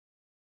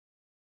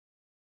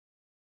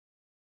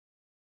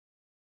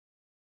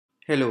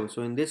Hello.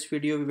 So in this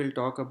video, we will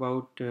talk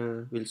about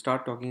we'll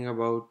start talking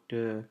about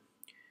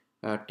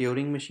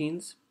Turing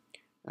machines,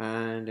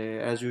 and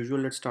as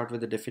usual, let's start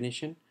with the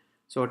definition.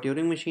 So a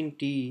Turing machine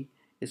T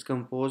is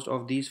composed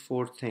of these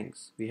four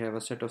things. We have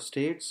a set of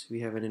states, we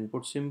have an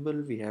input symbol,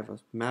 we have a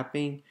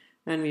mapping,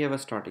 and we have a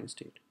starting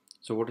state.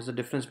 So what is the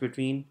difference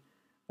between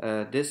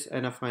this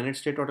and a finite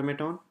state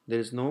automaton?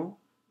 There's no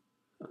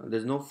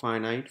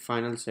finite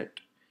final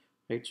set,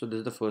 right? So this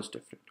is the first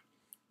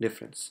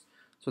difference.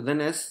 So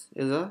then S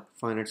is a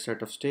finite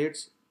set of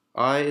states,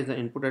 I is the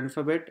input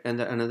alphabet,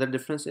 and another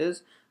difference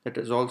is that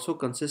it also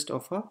consists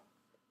of a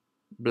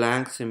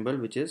blank symbol,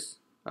 which is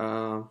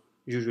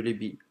usually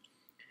B.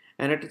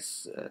 And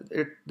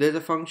there's a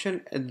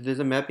function, there's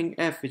a mapping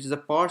F, which is a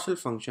partial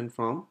function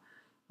from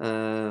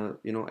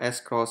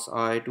S cross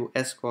I to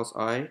S cross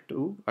I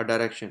to a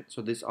direction.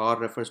 So this R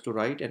refers to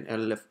right and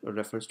L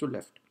refers to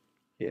left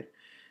here.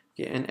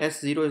 Okay, and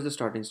S0 is the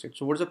starting state.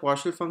 So what is the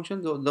partial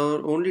function?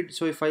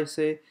 So if I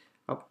say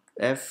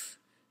F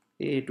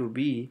A to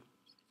B,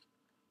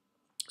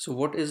 so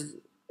what is,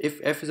 if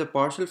F is a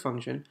partial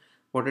function,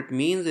 what it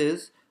means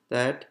is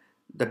that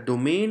the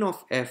domain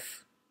of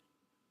F,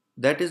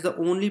 that is the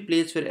only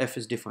place where F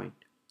is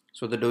defined.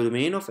 So the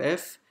domain of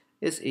F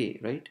is A,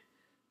 right?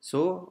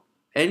 So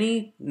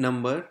any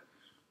number,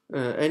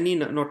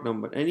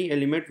 any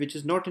element which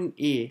is not in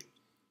A,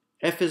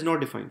 F is not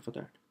defined for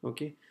that.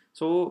 Okay,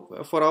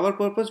 so for our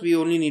purpose, we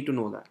only need to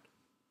know that.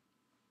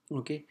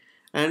 Okay,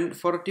 and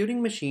for a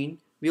Turing machine,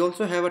 we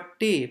also have a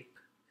tape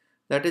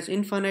that is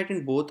infinite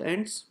in both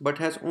ends but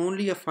has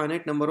only a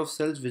finite number of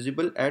cells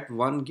visible at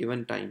one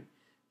given time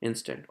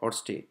instant or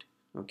state.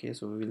 Okay,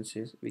 so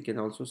we can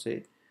also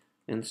say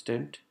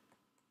instant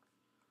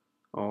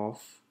of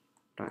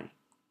time.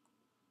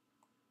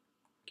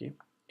 Okay,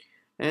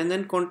 and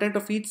then content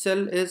of each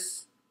cell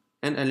is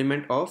an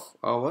element of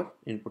our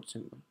input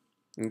symbol.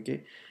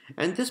 Okay,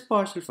 and this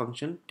partial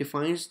function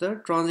defines the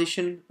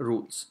transition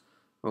rules.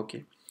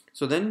 Okay,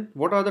 so then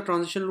what are the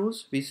transition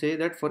rules? We say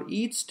that for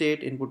each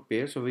state input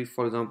pair, so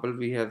for example,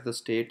 we have the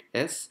state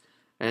S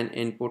and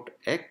input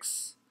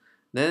X.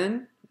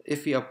 Then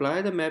if we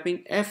apply the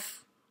mapping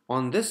F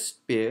on this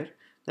pair,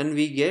 then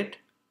we get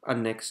a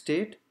next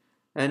state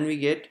and we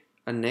get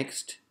a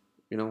next,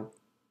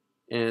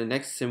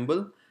 next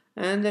symbol,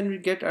 and then we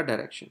get a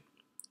direction.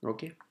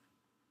 Okay,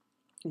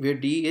 where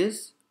D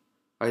is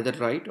either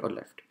right or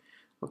left.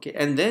 Okay,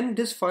 and then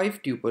this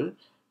 5 tuple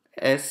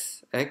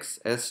S, X,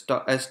 S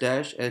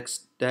dash,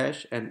 X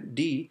dash, and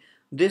D,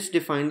 this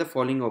define the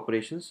following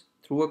operations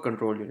through a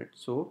control unit.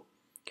 So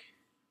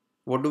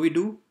what do we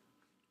do?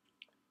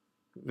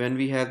 When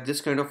we have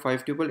this kind of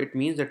 5 tuple, it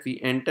means that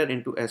we enter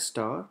into S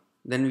star,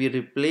 then we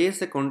replace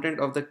the content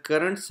of the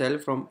current cell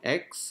from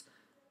X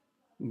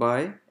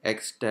by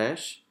X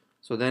dash.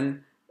 So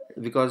then,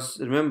 because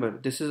remember,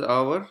 this is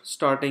our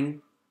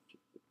starting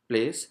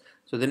place,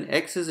 so then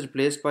X is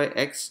replaced by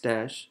X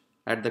dash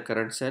at the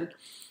current cell,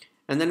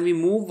 and then we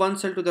move one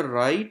cell to the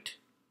right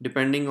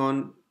depending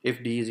on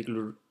if D is equal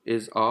to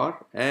is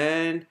R,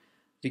 and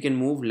we can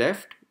move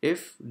left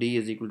if D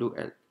is equal to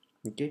L.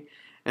 Okay,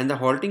 and the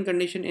halting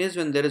condition is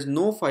when there is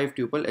no 5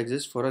 tuple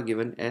exists for a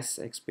given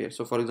SX pair.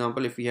 So for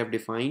example, if we have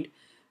defined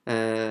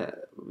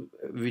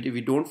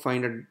we don't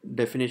find a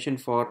definition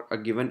for a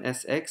given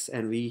SX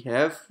and we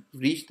have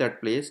reached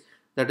that place,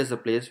 that is the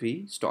place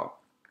we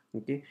stop.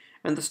 Okay,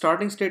 and the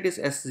starting state is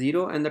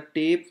S0, and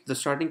the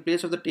starting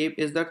place of the tape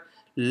is that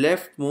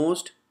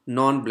leftmost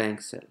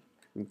non-blank cell.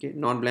 Okay,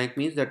 non-blank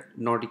means that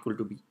not equal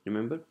to B.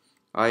 Remember,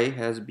 I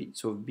has B,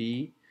 so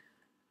B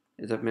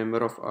is a member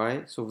of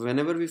I. So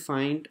whenever we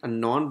find a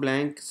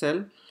non-blank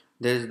cell,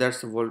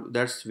 that's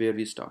where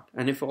we start.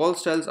 And if all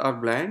cells are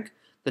blank,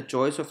 the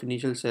choice of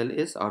initial cell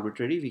is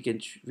arbitrary. We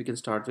can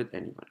start with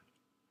anyone.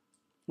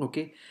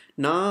 Okay,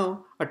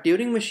 now a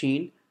Turing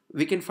machine,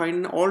 we can find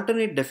an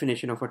alternate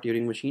definition of a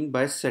Turing machine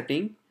by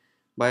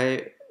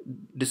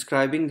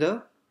describing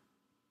the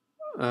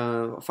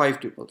 5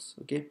 tuples.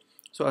 Okay,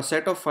 so a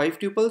set of 5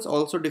 tuples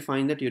also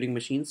define the Turing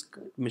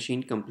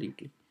machine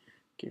completely.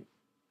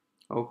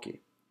 Okay,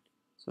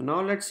 so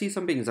now let's see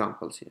some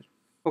examples here.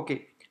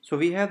 Okay, so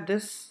we have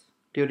this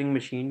Turing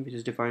machine which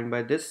is defined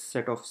by this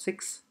set of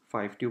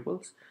 5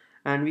 tuples,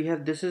 and we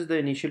have, this is the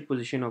initial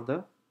position of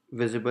the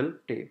visible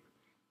tape.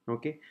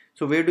 Okay,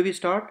 so where do we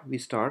start? We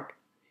start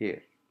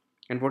here.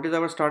 And what is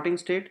our starting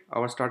state?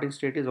 Our starting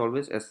state is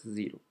always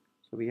S0.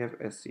 So we have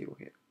S0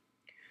 here.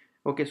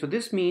 Okay, so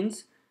this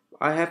means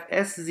I have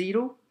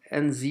S0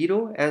 and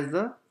 0 as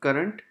the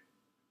current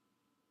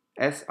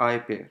SI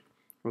pair.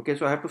 Okay,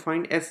 so I have to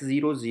find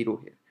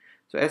S00 here.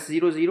 So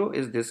S00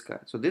 is this guy.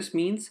 So this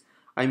means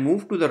I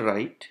move to the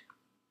right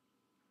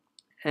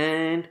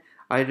and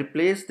I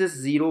replace this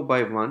 0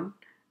 by 1,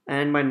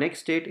 and my next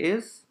state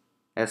is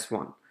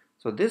S1.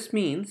 So this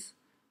means,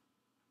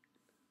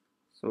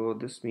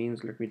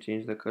 let me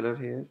change the color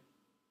here.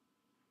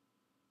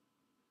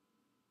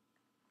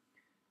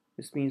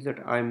 This means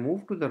that I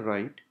move to the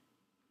right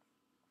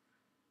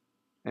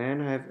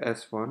and I have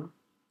S1,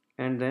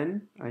 and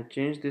then I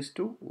change this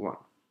to 1.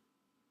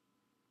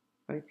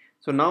 right?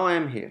 So now I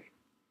am here.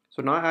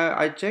 So now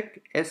I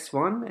check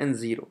S1 and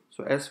 0.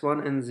 So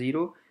S1 and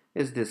 0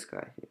 is this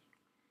guy here.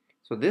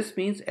 So this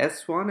means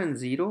S1 and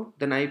 0,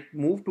 then I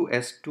move to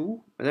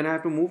S2, and then I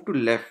have to move to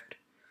left.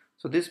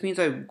 So this means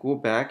I go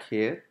back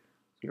here.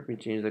 Let me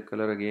change the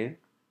color again.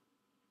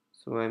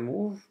 So I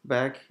move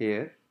back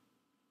here.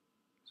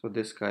 So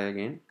this guy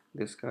again,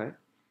 this guy,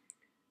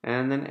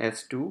 and then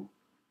S2,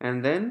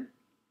 and then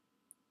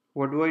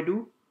what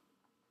do?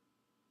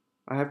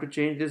 I have to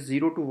change this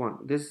 0 to 1,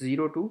 this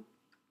 0 to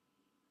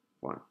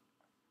 1.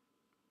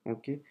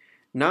 Okay,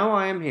 now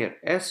I am here,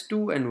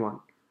 S2 and 1,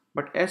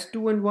 but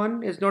S2 and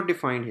 1 is not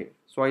defined here,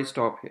 so I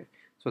stop here.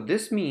 So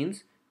this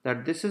means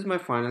that this is my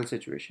final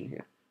situation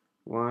here,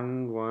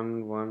 1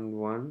 1 1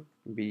 1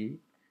 B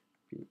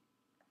B.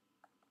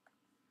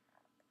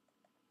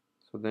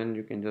 So then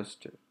you can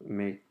just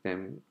make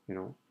them,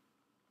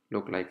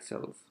 look like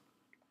cells.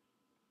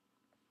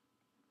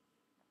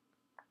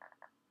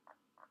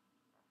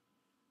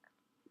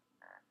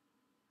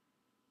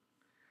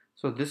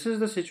 So this is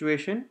the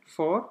situation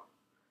for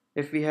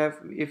if we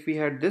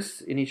had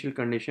this initial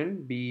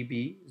condition B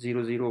B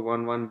 0 0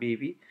 1 1 B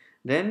B,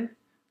 then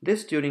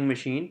this Turing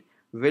machine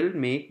will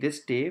make this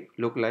tape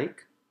look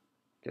like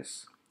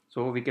this.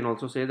 So we can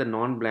also say the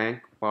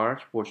non-blank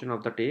portion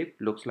of the tape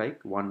looks like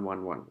 1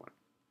 1 1 1.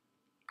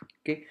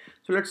 Okay,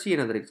 so let's see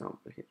another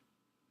example here.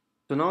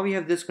 So now we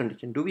have this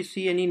condition. Do we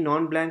see any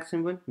non-blank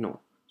symbol? No.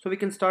 So we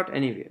can start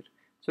anywhere.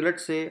 So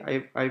let's say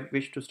I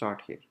wish to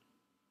start here.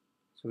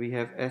 So we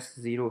have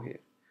S0 here.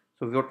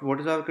 So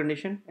what is our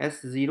condition?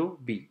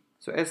 S0B.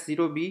 So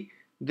S0B,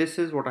 this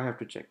is what I have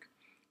to check.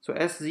 So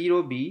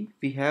S0B,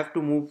 we have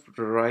to move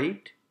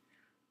right,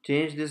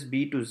 change this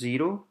B to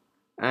 0,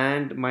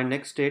 and my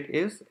next state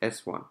is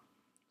S1.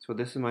 So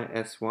this is my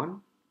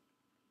S1.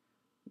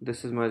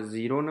 This is my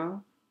 0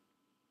 now.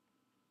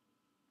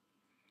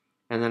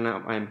 And then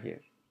I'm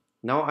here.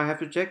 Now I have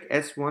to check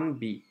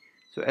S1B.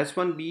 So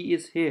S1B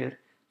is here.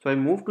 So I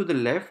move to the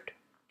left,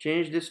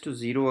 change this to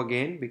 0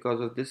 again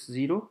because of this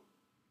 0,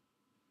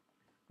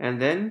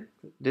 and then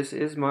this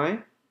is my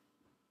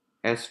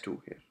S2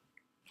 here.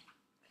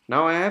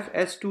 Now I have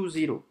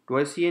S20. Do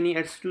I see any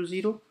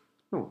S20?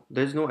 No,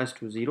 there is no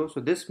S20.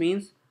 So this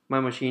means my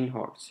machine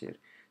halts here.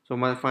 So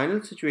my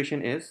final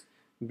situation is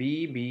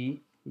B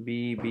B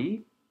B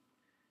B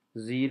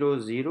 0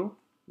 0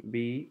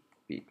 B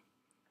B.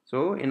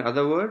 So in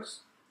other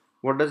words,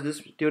 what does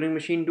this Turing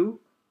machine do?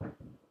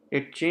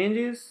 It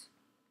changes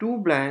two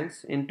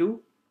blanks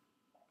into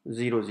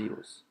 0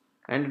 zeros,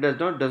 and it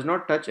does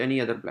not touch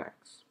any other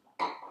blanks.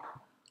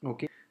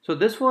 Okay, so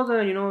this was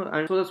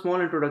a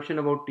small introduction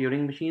about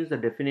Turing machines, the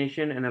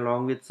definition, and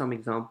along with some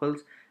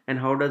examples, and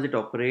how does it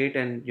operate,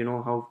 and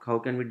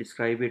how can we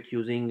describe it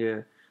using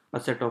a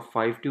set of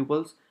 5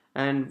 tuples,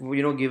 and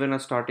given a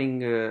starting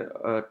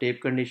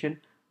tape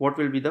condition, what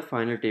will be the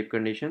final tape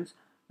conditions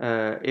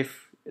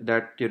if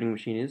that Turing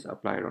machine is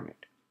applied on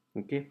it.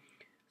 Okay,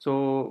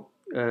 so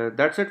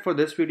that's it for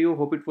this video.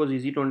 Hope it was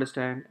easy to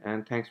understand,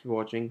 and thanks for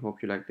watching.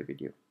 Hope you liked the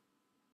video.